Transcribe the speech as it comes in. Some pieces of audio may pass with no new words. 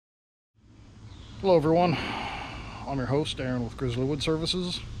Hello everyone, I'm your host Aaron with Grizzly Wood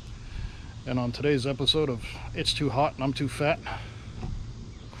Services, and on today's episode of It's Too Hot and I'm Too Fat,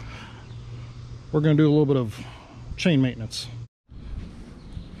 we're going to do a little bit of chain maintenance.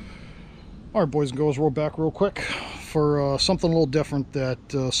 Alright boys and girls, roll back real quick for something a little different that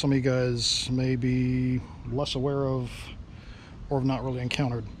some of you guys may be less aware of or have not really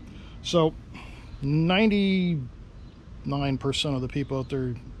encountered. So 99% of the people out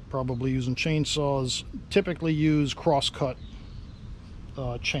there probably using chainsaws typically use crosscut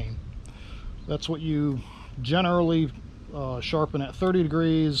chain. That's what you generally sharpen at 30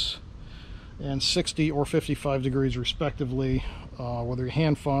 degrees and 60 or 55 degrees respectively, whether you're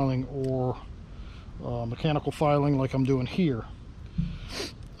hand filing or mechanical filing like I'm doing here.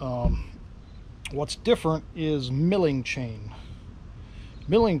 What's different is milling chain.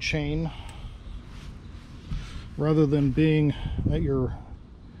 Milling chain, rather than being at your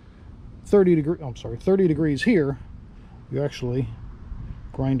 30 degrees here, you actually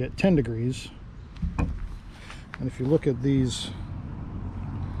grind at 10 degrees. And if you look at these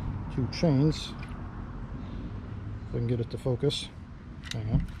two chains, if I can get it to focus,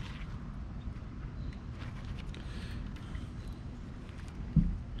 hang on.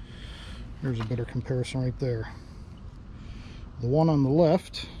 Here's a better comparison right there. The one on the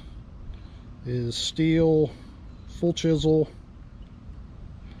left is steel, full chisel,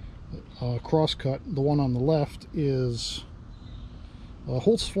 crosscut. The one on the left is a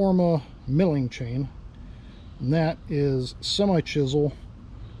Holtzforma milling chain, and that is semi-chisel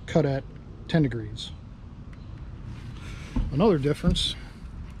cut at 10 degrees. Another difference,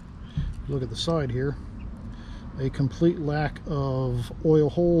 look at the side here, a complete lack of oil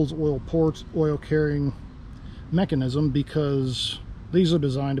holes, oil ports, oil carrying mechanism, because these are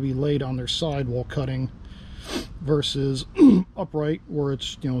designed to be laid on their side while cutting versus upright where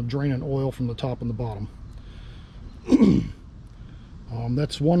it's, you know, draining oil from the top and the bottom.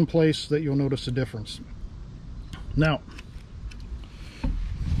 That's one place that you'll notice a difference. Now,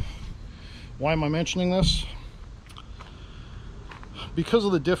 why am I mentioning this? Because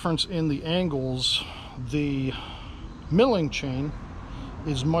of the difference in the angles, the milling chain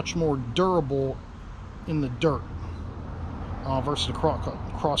is much more durable in the dirt versus the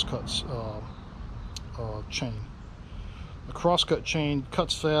crosscuts chain. The crosscut chain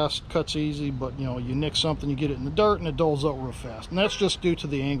cuts fast, cuts easy, but you know, you nick something, you get it in the dirt, and it dulls out real fast, and that's just due to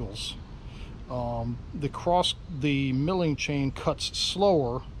the angles. The milling chain cuts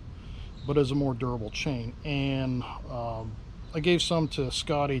slower, but is a more durable chain. And I gave some to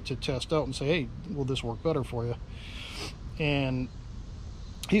Scotty to test out and say, hey, will this work better for you? And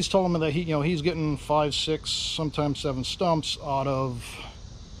he's telling me that he's getting 5, 6, sometimes 7 stumps out of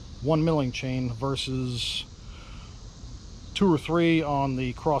one milling chain versus 2 or 3 on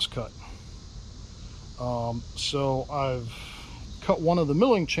the crosscut. So I've cut one of the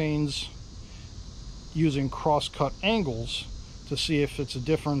milling chains using crosscut angles to see if it's a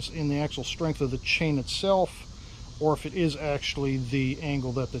difference in the actual strength of the chain itself, or if it is actually the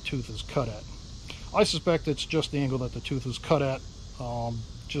angle that the tooth is cut at. I suspect it's just the angle that the tooth is cut at,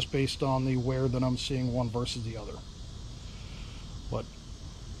 just based on the wear that I'm seeing one versus the other. But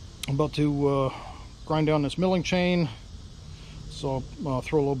I'm about to grind down this milling chain, so I'll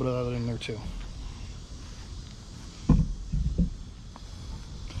throw a little bit of that in there too.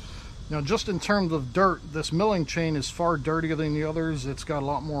 Now, just in terms of dirt, this milling chain is far dirtier than the others. It's got a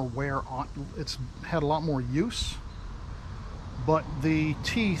lot more wear on, it's had a lot more use, but the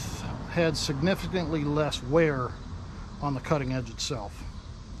teeth had significantly less wear on the cutting edge itself.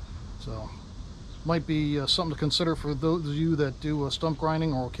 So might be something to consider for those of you that do stump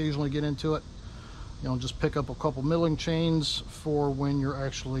grinding or occasionally get into it. You know, just pick up a couple milling chains for when you're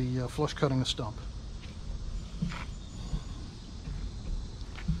actually flush cutting a stump.